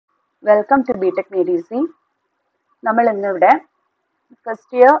Welcome to BTech EDC. നമ്മൾ ഇന്നിവിടെ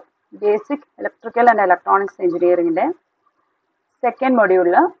first year basic electrical and electronics എഞ്ചിനീയറിംഗിന്റെ second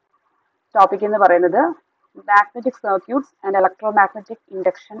മൊഡ്യൂളിൽ ടോപ്പിക് എന്ന് പറയുന്നത് magnetic circuits and electromagnetic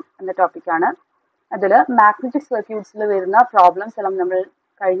induction എന്ന ടോപ്പിക്കാണ്. അതിൽ മാഗ്നറ്റിക് സർക്യൂട്ട്സിൽ വരുന്ന പ്രോബ്ലംസ് എല്ലാം നമ്മൾ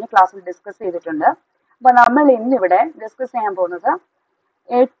കഴിഞ്ഞ ക്ലാസ്സിൽ ഡിസ്കസ് ചെയ്തിട്ടുണ്ട്. അപ്പോൾ നമ്മൾ ഇന്നിവിടെ ഡിസ്കസ് ചെയ്യാൻ പോകുന്നത്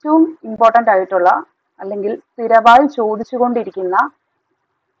ഏറ്റവും ഇമ്പോർട്ടൻ്റ് ആയിട്ടുള്ള അല്ലെങ്കിൽ സ്ഥിരമായി ചോദിച്ചുകൊണ്ടിരിക്കുന്ന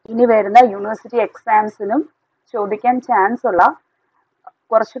ഇനി വരുന്ന യൂണിവേഴ്സിറ്റി എക്സാംസിനും ചോദിക്കാൻ ചാൻസ് ഉള്ള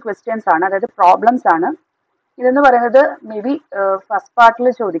കുറച്ച് ക്വസ്റ്റ്യൻസ് ആണ്, അതായത് പ്രോബ്ലംസ് ആണ്. ഇതെന്ന് പറയുന്നത് മേ ബി ഫസ്റ്റ് പാർട്ടിൽ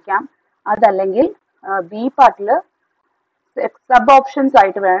ചോദിക്കാം, അതല്ലെങ്കിൽ ബി പാർട്ടിൽ സബ് ഓപ്ഷൻസ്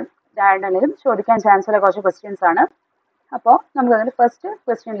ആയിട്ട് വേണമെങ്കിലും ചോദിക്കാൻ ചാൻസ് ഉള്ള കുറച്ച് ക്വസ്റ്റ്യൻസ് ആണ്. അപ്പോൾ നമുക്ക് അതിൻ്റെ ഫസ്റ്റ്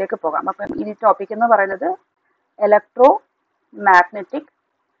ക്വസ്റ്റ്യനിലേക്ക് പോകാം. അപ്പം ഈ ടോപ്പിക് എന്ന് പറയുന്നത് ഇലക്ട്രോ മാഗ്നറ്റിക്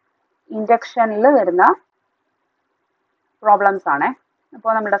ഇൻഡക്ഷനിൽ വരുന്ന പ്രോബ്ലംസ് ആണ്.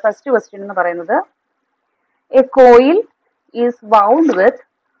 അപ്പോൾ നമ്മുടെ ഫസ്റ്റ് ക്വസ്റ്റ്യൻ എന്ന് പറയുന്നത് A coil is wound with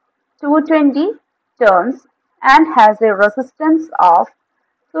 220 turns and has a resistance of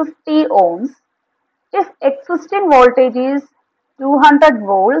 50 ohms. If existing voltage is 200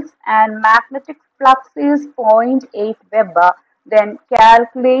 volts and magnetic flux is 0.8 Weber, then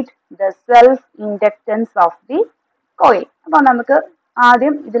calculate the self-inductance of the coil. അപ്പോൾ നമുക്ക്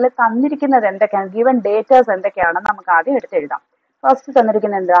ആദ്യം ഇതിൽ തന്നിരിക്കുന്നത് എന്തൊക്കെയാണ്, given datas എന്തൊക്കെയാണെന്ന് നമുക്ക് ആദ്യം എടുത്തെഴുതാം. First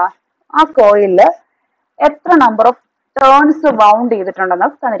തന്നിരിക്കുന്നത് എന്താ, ആ കോയിലിൽ എത്ര നമ്പർ ഓഫ് ടേൺസ് വൗണ്ട് ചെയ്തിട്ടുണ്ടെന്ന്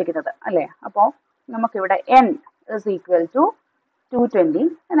തന്നിരിക്കുന്നത് അല്ലേ. അപ്പോൾ നമുക്കിവിടെ n is equal to 220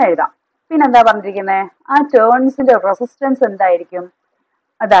 എന്ന് എഴുതാം. പിന്നെന്താ പറഞ്ഞിരിക്കുന്നത്, ആ ടേൺസിന്റെ റെസിസ്റ്റൻസ് എന്തായിരിക്കും,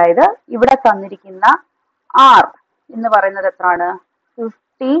 അതായത് ഇവിടെ തന്നിരിക്കുന്ന R എന്ന് പറയുന്നത് എത്രയാണ്,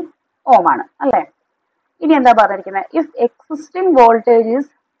 50 ohm ആണ് അല്ലേ. ഇനി എന്താ പറഞ്ഞിരിക്കുന്നത്, if existing voltage is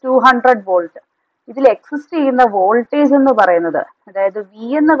 200 volt, ഇതിൽ എക്സിസ്റ്റ് ചെയ്യുന്ന വോൾട്ടേജ് എന്ന് പറയുന്നത്, അതായത് വി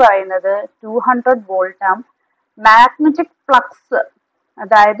എന്ന് പറയുന്നത് 200 വോൾട്ടാം, മാഗ്നറ്റിക് ഫ്ലക്സ്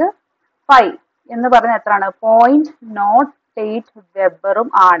അതായത് ഫൈ എന്ന് പറയുന്നത് എത്രയാണ്, 0.08 വെബറും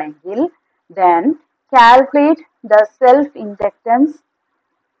ആണെങ്കിൽ then calculate the self inductance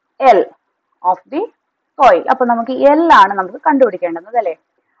L of the coil. അപ്പൊ നമുക്ക് L ആണ് നമുക്ക് കണ്ടുപിടിക്കേണ്ടത് അല്ലേ.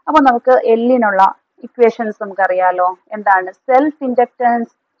 അപ്പൊ നമുക്ക് Lനുള്ള ഇക്വേഷൻസ് നമുക്കറിയാലോ. എന്താണ്, self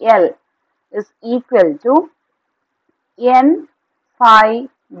inductance L is equal to N phi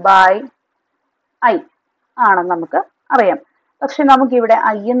by I ആണെന്ന് നമുക്ക് അറിയാം. പക്ഷെ നമുക്കിവിടെ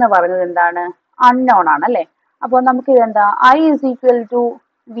I എന്ന് പറയുന്നത് എന്താണ്, അൺനോൺ ആണ് അല്ലേ. അപ്പോൾ നമുക്ക് ഇതെന്താ, I is equal to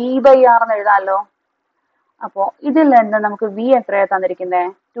V by R എന്ന് എഴുതാമല്ലോ. അപ്പോൾ ഇതിൽ നിന്ന് നമുക്ക് V എത്രയാണ് തന്നിരിക്കുന്നത്,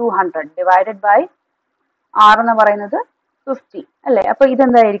 200 ഡിവൈഡഡ് ബൈ R എന്ന് പറയുന്നത് 50 അല്ലേ. അപ്പോൾ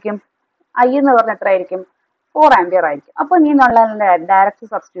ഇതെന്തായിരിക്കും, I എന്ന് പറഞ്ഞാൽ എത്രയായിരിക്കും, 4 ആംപിയർ ആയിരിക്കും. അപ്പോൾ ഇനി എന്നുള്ള ഡയറക്റ്റ്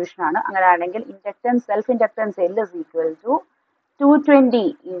സബ്സ്റ്റിറ്റ്യൂഷൻ ആണ്. അങ്ങനെയാണെങ്കിൽ inductance self inductance L is equal to 220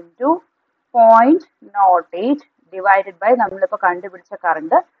 into 0.08 divided by നമ്മളിപ്പോൾ കണ്ടുപിടിച്ച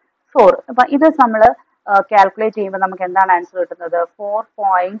കറണ്ട് 4. അപ്പം ഇത് നമ്മൾ കാൽക്കുലേറ്റ് ചെയ്യുമ്പോൾ നമുക്ക് എന്താണ് ആൻസർ കിട്ടുന്നത്,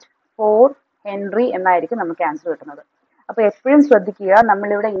 4.4 ഹെൻറി എന്നായിരിക്കും നമുക്ക് ആൻസർ കിട്ടുന്നത്. അപ്പോൾ എപ്പോഴും ശ്രദ്ധിക്കുക,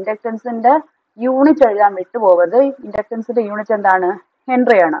 നമ്മളിവിടെ ഇൻഡക്റ്റൻസിന്റെ യൂണിറ്റ് എഴുതാൻ വിട്ടുപോകരുത്. ഇൻഡക്റ്റൻസിന്റെ യൂണിറ്റ് എന്താണ്,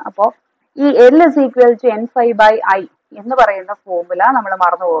 ഹെൻറിയാണ്. അപ്പോൾ ഈ L is equal to N phi by I എന്ന് പറയുന്ന ഫോർമുല നമ്മൾ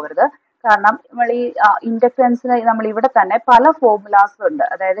മറന്നു പോകരുത്. കാരണം നമ്മൾ ഈ ഇൻഡക്റ്റൻസിന് നമ്മൾ ഇവിടെ തന്നെ പല ഫോർമുലാസ് ഉണ്ട്.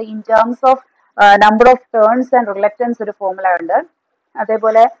 അതായത് in terms of number of turns and reluctance ഒരു ഫോർമുല ഉണ്ട്.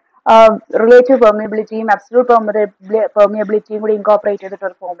 അതേപോലെ റിലേറ്റീവ് പെർമിയബിലിറ്റിയും അബ്സല്യൂട്ട് പെർമിയബിലിറ്റിയും കൂടി ഇൻകോപ്പറേറ്റ് ചെയ്തിട്ട്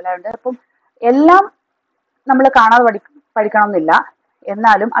ഒരു ഫോർമുല ഉണ്ട്. അപ്പം എല്ലാം നമ്മൾ കാണാതെ പഠിക്കണമെന്നില്ല.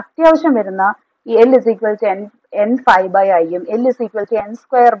 എന്നാലും അത്യാവശ്യം വരുന്ന ഈ L is equal to N phi by I യും L is equal to N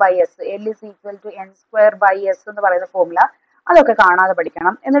square by S, L is equal to N square by S എന്ന് പറയുന്ന ഫോർമുല അതൊക്കെ കാണാതെ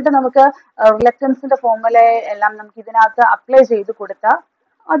പഠിക്കണം. എന്നിട്ട് നമുക്ക് റിലക്റ്റൻസിന്റെ ഫോർമുല എല്ലാം നമുക്ക് ഇതിനകത്ത് അപ്ലൈ ചെയ്ത് കൊടുത്താൽ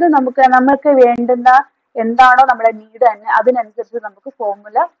അത് നമുക്ക് വേണ്ടുന്ന എന്താണോ നമ്മുടെ നീഡ് തന്നെ അതിനനുസരിച്ച് നമുക്ക്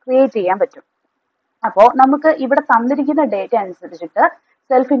ഫോർമുല ക്രിയേറ്റ് ചെയ്യാൻ പറ്റും. അപ്പോൾ നമുക്ക് ഇവിടെ തന്നിരിക്കുന്ന ഡേറ്റ അനുസരിച്ചിട്ട്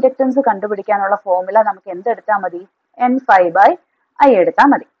സെൽഫ് ഇൻഡക്റ്റൻസ് കണ്ടുപിടിക്കാനുള്ള ഫോർമുല നമുക്ക് എന്തെടുത്താൽ മതി, N phi by I എടുത്താൽ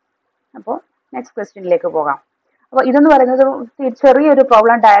മതി. അപ്പോൾ നെക്സ്റ്റ് ക്വസ്റ്റ്യനിലേക്ക് പോകാം. അപ്പോൾ ഇതെന്ന് പറയുന്നത് ചെറിയൊരു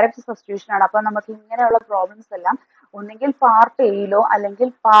പ്രോബ്ലം, ഡയറക്റ്റ് സബ്സ്റ്റിറ്റ്യൂഷൻ ആണ്. അപ്പോൾ നമുക്ക് ഇങ്ങനെയുള്ള പ്രോബ്ലംസ് എല്ലാം ഒന്നെങ്കിൽ പാർട്ട് എയിലോ അല്ലെങ്കിൽ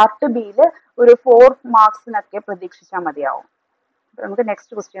പാർട്ട് ബിയില് ഒരു 4 മാർക്സിനൊക്കെ പ്രതീക്ഷിച്ചാൽ മതിയാവും. നമുക്ക്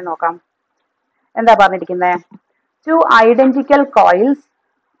നെക്സ്റ്റ് ക്വസ്റ്റ്യൻ നോക്കാം. എന്താ പറഞ്ഞിരിക്കുന്നത്, 2 identical coils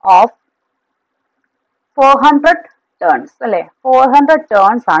of 400 turns അല്ലെ. 400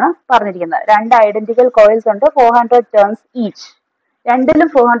 turns ആണ് പറഞ്ഞിരിക്കുന്നത്. 2 ഐഡന്റിക്കൽ കോയിൽസ് ഉണ്ട്, 400 turns ഈച്ച്. രണ്ടിലും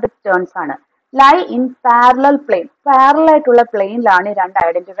 400 turns ആണ്. ലൈ ഇൻ പാരലൽ പ്ലെയിൻ, പാരലൽ ആയിട്ടുള്ള പ്ലെയിനിലാണ് ഈ 2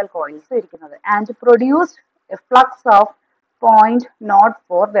 ഐഡന്റിക്കൽ കോയിൽസ് ഇരിക്കുന്നത്. And produced A flux of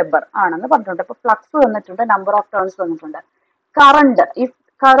 0.04 weber ആണെന്ന് പറഞ്ഞിട്ടുണ്ട്. അപ്പൊ ഫ്ലക്സ് തന്നിട്ടുണ്ട്, നമ്പർ ഓഫ് ടേൺസ് തന്നിട്ടുണ്ട്. Current, if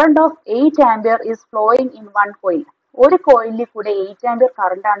current of 8 ampere is flowing in one coil. ഒരു കോയിലിൽ കൂടെ 8 ആംപിയർ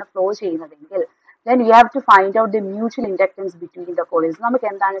കറണ്ട് ആണ് ഫ്ലോ ചെയ്യുന്നതെങ്കിൽ then you have to find out the mutual inductance between the coils. നമുക്ക്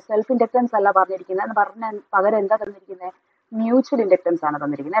എന്താണ് സെൽഫ് ഇൻഡക്ടൻസ് അല്ല പറഞ്ഞിരിക്കുന്നത് എന്ന് പറഞ്ഞ പകരം എന്താ തന്നിരിക്കുന്നത്? മ്യൂച്വൽ ഇൻഡക്ടൻസ് ആണ്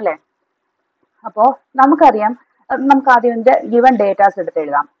തന്നിരിക്കുന്നത് അല്ലേ? അപ്പോൾ നമുക്കറിയാം, നമുക്ക് ആദ്യം ഇതിന്റെ ഗിവൺ ഡേറ്റാസ് എടുത്ത്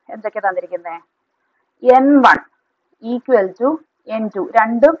എഴുതാം. എന്തൊക്കെ തന്നിരിക്കുന്നത്? N1 ഈക്വൽ ടു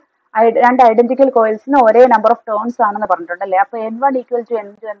N2, രണ്ട് ഐഡന്റിക്കൽ കോയിൽസിന് ഒരേ നമ്പർ ഓഫ് ടേൺസ് ആണെന്ന് പറഞ്ഞിട്ടുണ്ട് അല്ലേ? അപ്പൊ N1 ഈക്വൽ ടു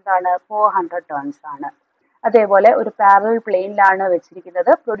N2 എന്താണ്? 400 ടേൺസ് ആണ്. അതേപോലെ ഒരു പാരലൽ പ്ലെയിനിലാണ്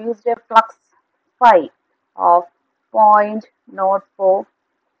വെച്ചിരിക്കുന്നത്. Produced A flux phi of 0.04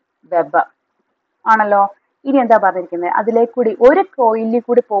 weber ആണല്ലോ. ഇനി എന്താ പറഞ്ഞിരിക്കുന്നത്? അതിലേക്ക് കൂടി ഒരു കോയിലിൽ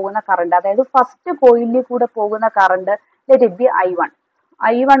കൂടി പോകുന്ന കറണ്ട്, അതായത് ഫസ്റ്റ് കോയിലിൽ കൂടെ പോകുന്ന current let it be I1.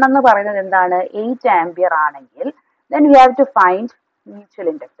 I1 എന്ന് പറയുന്നത് എന്താണ്? 8 ആംപിയർ ആണെങ്കിൽ then we have to find mutual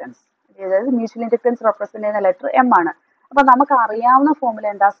inductance. അതായത് മ്യൂച്വൽ ഇൻഡക്ടൻസ് റെപ്രസെന്റ് ചെയ്യുന്ന ലെറ്റർ M ആണ്. അപ്പൊ നമുക്ക് അറിയാവുന്ന ഫോർമുല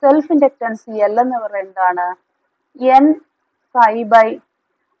എന്താ? സെൽഫ് ഇൻഡക്ടൻസ് L എന്ന് പറയുന്നത് എന്താണ്? N phi by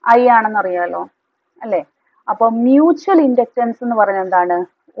I ആണെന്ന് അറിയാലോ അല്ലെ? അപ്പൊ മ്യൂച്വൽ ഇൻഡക്ടൻസ് എന്ന് പറയുന്നത് എന്താണ്?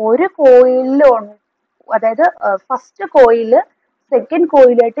 ഒരു കോയിലിൽ, അതായത് ഫസ്റ്റ് കോയില് സെക്കൻഡ്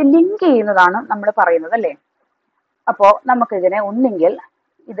കോയിലായിട്ട് ലിങ്ക് ചെയ്യുന്നതാണ് നമ്മൾ പറയുന്നത് അല്ലേ? അപ്പോ നമുക്ക് ഇതിനെ ഒന്നെങ്കിൽ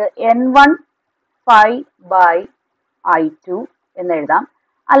ഇത് N1 phi by I2 എന്ന് എഴുതാം,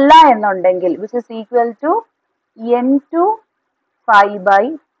 അല്ല എന്നുണ്ടെങ്കിൽ which is equal to N2 phi by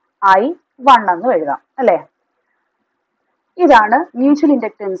I1 എന്ന് എഴുതാം അല്ലെ? ഇതാണ് മ്യൂച്വൽ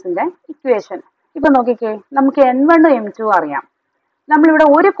ഇൻഡക്ടൻസിന്റെ ഇക്വേഷൻ. ഇപ്പൊ നോക്കിക്കേ, നമുക്ക് N1 M2 അറിയാം. നമ്മളിവിടെ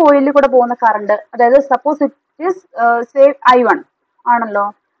ഒരു കോയിലിൽ കൂടെ പോകുന്ന കറണ്ട്, അതായത് suppose it is say I1 ആണല്ലോ.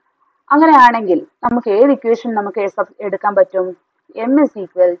 അങ്ങനെയാണെങ്കിൽ നമുക്ക് ഏത് ഇക്വേഷൻ നമുക്ക് എടുക്കാൻ പറ്റും? M is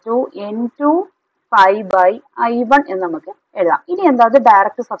equal to N2 phi by I1 എന്ന് നമുക്ക് എഴുതാം. ഇനി എന്താ? അത്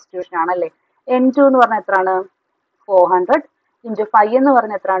ഡയറക്റ്റ് സബ്സ്റ്റിറ്റ്യൂഷൻ ആണല്ലേ. N2 എന്ന് പറഞ്ഞാൽ എത്രയാണ്? 400 ഇൻറ്റു phi എന്ന്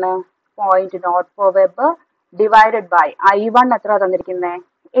പറഞ്ഞാൽ എത്രയാണ്? 0.04 വെബർ ഡിവൈഡഡ് ബൈ I1 എത്ര തന്നിരിക്കുന്നത്?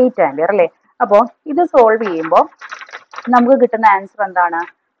 8 ആംപിയർ അല്ലേ? അപ്പോൾ ഇത് സോൾവ് ചെയ്യുമ്പോൾ നമുക്ക് കിട്ടുന്ന ആൻസർ എന്താണ്?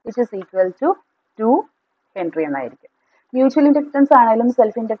 Which is equal to 2 Henry എന്നായിരിക്കും. മ്യൂച്വൽ ഇൻഡക്ടൻസ് ആണെങ്കിലും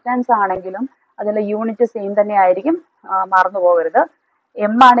സെൽഫ് ഇൻഡക്ടൻസ് ആണെങ്കിലും അതിന്റെ യൂണിറ്റ് സെയിം തന്നെ ആയിരിക്കും, മറന്നു പോകരുത്.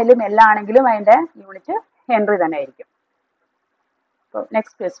 M ആണെങ്കിലും L ആണെങ്കിലും അതിന്റെ യൂണിറ്റ് ഹെൻറി തന്നെ ആയിരിക്കും.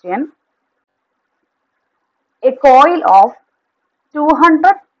 Next question. A coil of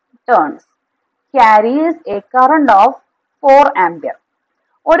 200 turns carries a current of 4 ampere.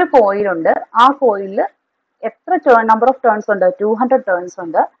 ഒരു കോയിലുണ്ട്, ആ കോയിലിൽ എത്ര നമ്പർ ഓഫ് ടേൺസ് ഉണ്ട്? 200 ടേൺസ്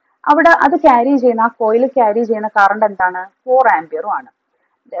ഉണ്ട്. അവിടെ അത് ക്യാരി ചെയ്യുന്ന, ആ കോയിൽ ക്യാരി ചെയ്യുന്ന കറണ്ട് എന്താണ്? 4 ആംപിയറും ആണ്.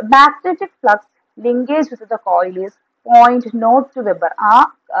 Magnetic flux linkage with the coil is 0.02 weber.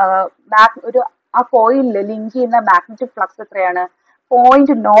 ആ കോയിലിൽ ലിങ്ക് ചെയ്യുന്ന മാഗ്നറ്റിക് ഫ്ലക്സ് എത്രയാണ്?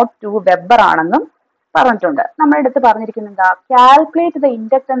 0.02 വെബർ ആണെന്നും പറഞ്ഞിട്ടുണ്ട്. നമ്മുടെ അടുത്ത് പറഞ്ഞിരിക്കുന്നത് എന്താ? Calculate the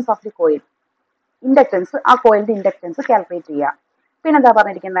inductance of the coil. Inductance, ആ കോയിലിന്റെ ഇൻഡക്ടൻസ് കാൽക്കുലേറ്റ് ചെയ്യുക. പിന്നെന്താ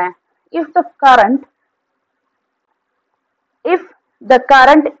പറഞ്ഞിരിക്കുന്നത്? If the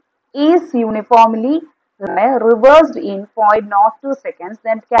current is uniformly reversed in 0.02 seconds,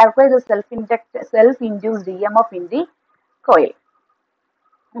 then calculate the self-induced EMF in the coil.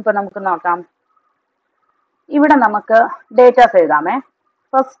 ഇപ്പൊ നമുക്ക് നോക്കാം. ഇവിടെ നമുക്ക് ഡേറ്റാസ് എഴുതാമേ.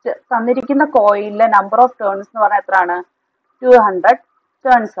 ഫസ്റ്റ് തന്നിരിക്കുന്ന കോയിലിലെ നമ്പർ ഓഫ് ടേൺസ് എന്ന് പറഞ്ഞാൽ എത്രയാണ്? 200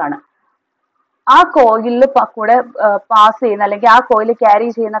 ടേൺസ് ആണ്. ആ കോയിലിൽ കൂടെ പാസ് ചെയ്യുന്ന, അല്ലെങ്കിൽ ആ കോയിൽ ക്യാരി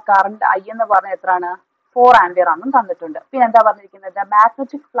ചെയ്യുന്ന കറണ്ട് I എന്ന് പറഞ്ഞാൽ എത്രയാണ്? 4 ആംപിയർ ആണെന്നും തന്നിട്ടുണ്ട്. പിന്നെ എന്താ പറഞ്ഞിരിക്കുന്നത്?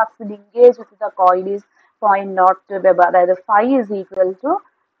 Magnetic flux linkage with the coil is 0.02 weber, അതായത് phi is equal to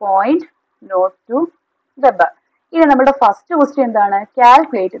 0.02 weber. ഇനി നമ്മുടെ ഫസ്റ്റ് ക്വസ്റ്റ്യൻ എന്താണ്?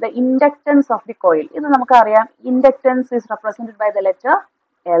 Calculate the inductance of the coil. ഇത് നമുക്കറിയാം, inductance is represented by the letter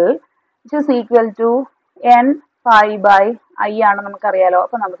L, which is equal to N phi by I ആണ് നമുക്കറിയാലോ.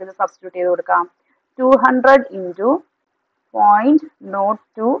 അപ്പൊ നമുക്കിത് സബ്സ്റ്റിറ്റ്യൂട്ട് ചെയ്ത് കൊടുക്കാം. 200 ഇൻറ്റു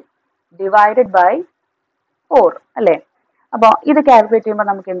 0.02 ഡിവൈഡഡ് ബൈ 4 അല്ലേ? അപ്പൊ ഇത് കാൽക്കുലേറ്റ് ചെയ്യുമ്പോൾ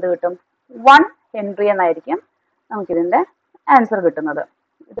നമുക്ക് എന്ത് കിട്ടും? 1 ഹെൻറി എന്നായിരിക്കും നമുക്കിതിന്റെ ആൻസർ കിട്ടുന്നത്.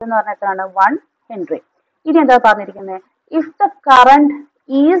 ഇതെന്ന് പറഞ്ഞാൽ എത്രയാണ്? 1 ഹെൻറി. ഇനി എന്താ പറഞ്ഞിരിക്കുന്നത്? If the current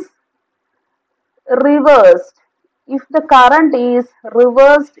is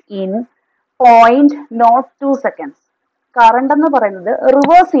reversed in 0.02 seconds. Current എന്ന് പറയുന്നത്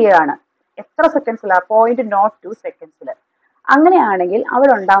റിവേഴ്സ് ചെയ്യാണ്. എത്ര സെക്കൻഡ്സിലാണ്? 0.02 സെക്കൻഡ്സിൽ. അങ്ങനെയാണെങ്കിൽ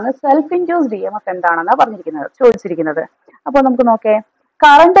അവിടെ ഉണ്ടാകുന്ന സെൽഫ് ഇൻഡ്യൂസ്ഡ് EMF എന്താണെന്നാണ് ചോദിച്ചിരിക്കുന്നത്. അപ്പൊ നമുക്ക് നോക്കേ,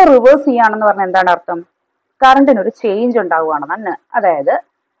 കറണ്ട് റിവേഴ്സ് ചെയ്യാണെന്ന് പറഞ്ഞാൽ എന്താണ് അർത്ഥം? കറണ്ടിനൊരു ചേഞ്ച് ഉണ്ടാവുകയാണെന്ന്. അതായത്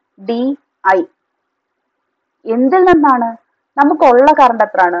DI എന്തിൽ നിന്നാണ്? നമുക്കുള്ള കറണ്ട്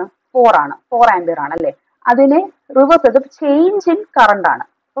എത്രയാണ്? 4 ആണ്, 4 ആംപിയർ ആണ് അല്ലെ? അതിനെ റിവേഴ്സ് ചെയ്ത് ചേഞ്ച് ഇൻ കറണ്ട് ആണ്.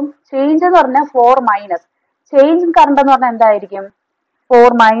 അപ്പം ചേഞ്ച് എന്ന് പറഞ്ഞാൽ 4 മൈനസ് ചേഞ്ച് ഇൻ കറണ്ട് എന്ന് പറഞ്ഞാൽ എന്തായിരിക്കും?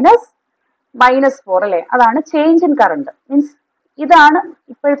 4 -4 അല്ലേ, അതാണ് ചേഞ്ച് ഇൻ കറണ്ട്. മീൻസ് ഇതാണ്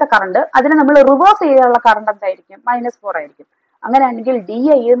ഇപ്പോഴത്തെ കറണ്ട്. അതിനെ നമ്മൾ റിവേഴ്സ് ചെയ്യാനുള്ള കറണ്ട് എന്തായിരിക്കും? -4 ആയിരിക്കും. അങ്ങനെയാണെങ്കിൽ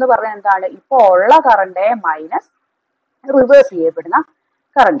DI എന്ന് പറഞ്ഞാൽ എന്താണ്? ഇപ്പോൾ ഉള്ള കറണ്ട് മൈനസ് റിവേഴ്സ് ചെയ്യപ്പെടുന്ന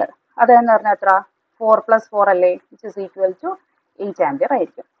കറണ്ട്. അതെന്ന് പറഞ്ഞാൽ എത്ര? 4 + 4 അല്ലേ, which is equal to 8 ampere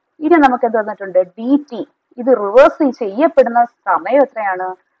ആയിരിക്കും. ഇനി നമുക്ക് എന്ത് തന്നിട്ടുണ്ട്? DT, ഇത് റിവേഴ്സ് ചെയ്യപ്പെടുന്ന സമയം എത്രയാണ്?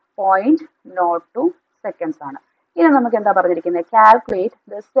 0.02 സെക്കൻഡ്സ് ആണ്. ഇനി നമുക്ക് എന്താ പറഞ്ഞിരിക്കുന്നത്? Calculate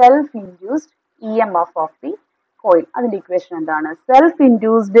the self induced EMF of the coil. അതിന്റെ ഇക്വേഷൻ എന്താണ്? Self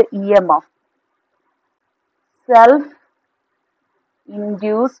induced EMF, self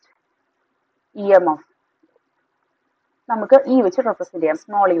induced EMF നമുക്ക് E വെച്ച് റെപ്രസെന്റ് ചെയ്യാം,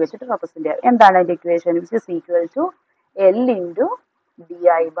 സ്മോൾ e വെച്ചിട്ട് റെപ്രസെന്റ് ചെയ്യാം. എന്താണ് അതിന്റെ equation? Which is equal to L ×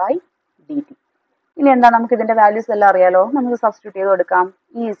 di/dt. ഇനി എന്താ, നമുക്ക് ഇതിന്റെ വാല്യൂസ് എല്ലാം അറിയാലോ, നമുക്ക് സബ്സ്റ്റിറ്റ്യൂട്ട് ചെയ്ത് കൊടുക്കാം.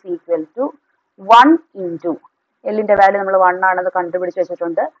 E is equal to 1 × എല്ലിന്റെ വാല്യൂ നമ്മൾ 1 ആണെന്ന് കണ്ടുപിടിച്ച്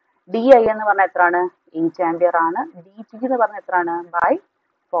വെച്ചിട്ടുണ്ട്. DI എന്ന് പറഞ്ഞാൽ എത്രയാണ്? 8 ആംപിയർ ആണ്. DT എന്ന് പറഞ്ഞാൽ എത്രയാണ്? ബൈ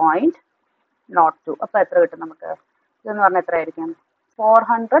 0.02. അപ്പൊ എത്ര കിട്ടും നമുക്ക്? ഇതെന്ന് പറഞ്ഞാൽ എത്ര ആയിരിക്കും?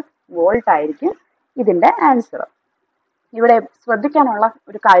 400 വോൾട്ട് ആയിരിക്കും ഇതിന്റെ ആൻസർ. ഇവിടെ ശ്രദ്ധിക്കാനുള്ള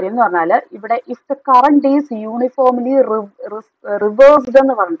ഒരു കാര്യം എന്ന് പറഞ്ഞാൽ, ഇവിടെ if the current is uniformly reversed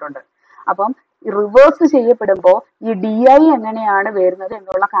എന്ന് പറഞ്ഞിട്ടുണ്ട്. അപ്പം റിവേഴ്സ് ചെയ്യപ്പെടുമ്പോൾ ഈ DI എങ്ങനെയാണ് വരുന്നത്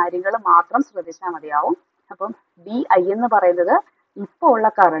എന്നുള്ള കാര്യങ്ങൾ മാത്രം ശ്രദ്ധിച്ചാൽ മതിയാവും. അപ്പം DI എന്ന് പറയുന്നത് ഇപ്പോൾ ഉള്ള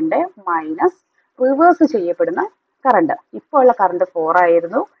കറണ്ട് മൈനസ് റിവേഴ്സ് ചെയ്യപ്പെടുന്ന കറണ്ട്. ഇപ്പോൾ ഉള്ള കറണ്ട് 4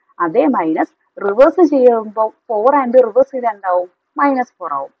 ആയിരുന്നു, അതേ മൈനസ് റിവേഴ്സ് ചെയ്യുമ്പോൾ 4 ആംപിയർ റിവേഴ്സ് ചെയ്താൽ എന്താവും?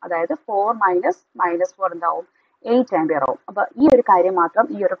 -4 ആവും. അതായത് 4 - -4 എന്താവും? 8 ആംപിയർ ആവും. അപ്പൊ ഈ ഒരു കാര്യം മാത്രം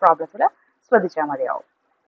ഈ ഒരു പ്രോബ്ലത്തിൽ ശ്രദ്ധിച്ചാൽ മതിയാവും.